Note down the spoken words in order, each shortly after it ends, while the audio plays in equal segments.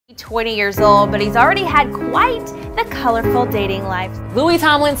20 years old, but he's already had quite the colorful dating life. Louis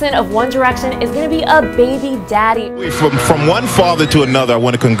Tomlinson of One Direction is going to be a baby daddy. From one father to another, I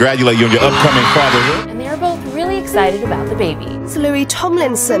want to congratulate you on your upcoming fatherhood. And they are both really excited about the baby. Louis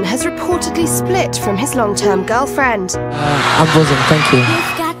Tomlinson has reportedly split from his long-term girlfriend. I wasn't, thank you.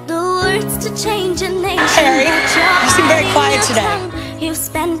 You've got the words to change a nation. Harry, you seem very quiet today. You've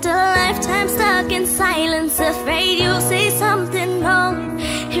spent a lifetime stuck in silence, afraid you'll say something wrong.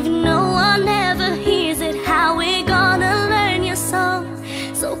 If no one ever hears it, how we gonna learn your song?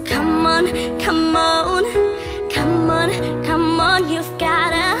 So come on, come on, come on, come on. You've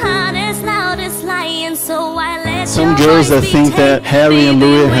got a heart as loud as lion, so I let some girls that think that Harry and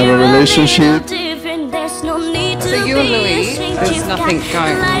Louis have a relationship. There's no need to So you and Louis, there's nothing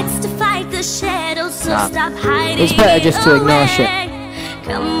going on. It's better just to ignore shit.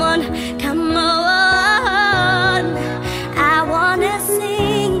 Come on, come on. I wanna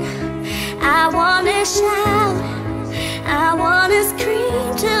sing, I wanna shout, I wanna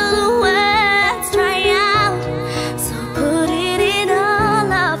scream till the words dry out. So put it in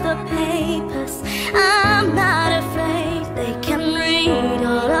all of the papers. I'm not afraid, they can read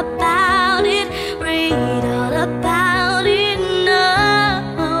all about it, read all about it.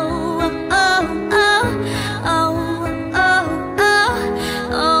 No, oh, oh, oh, oh, oh,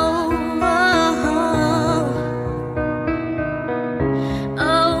 oh,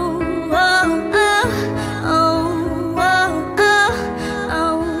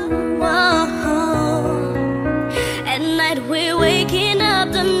 At night we're waking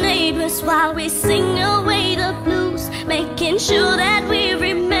up the neighbors while we sing away the blues, making sure that we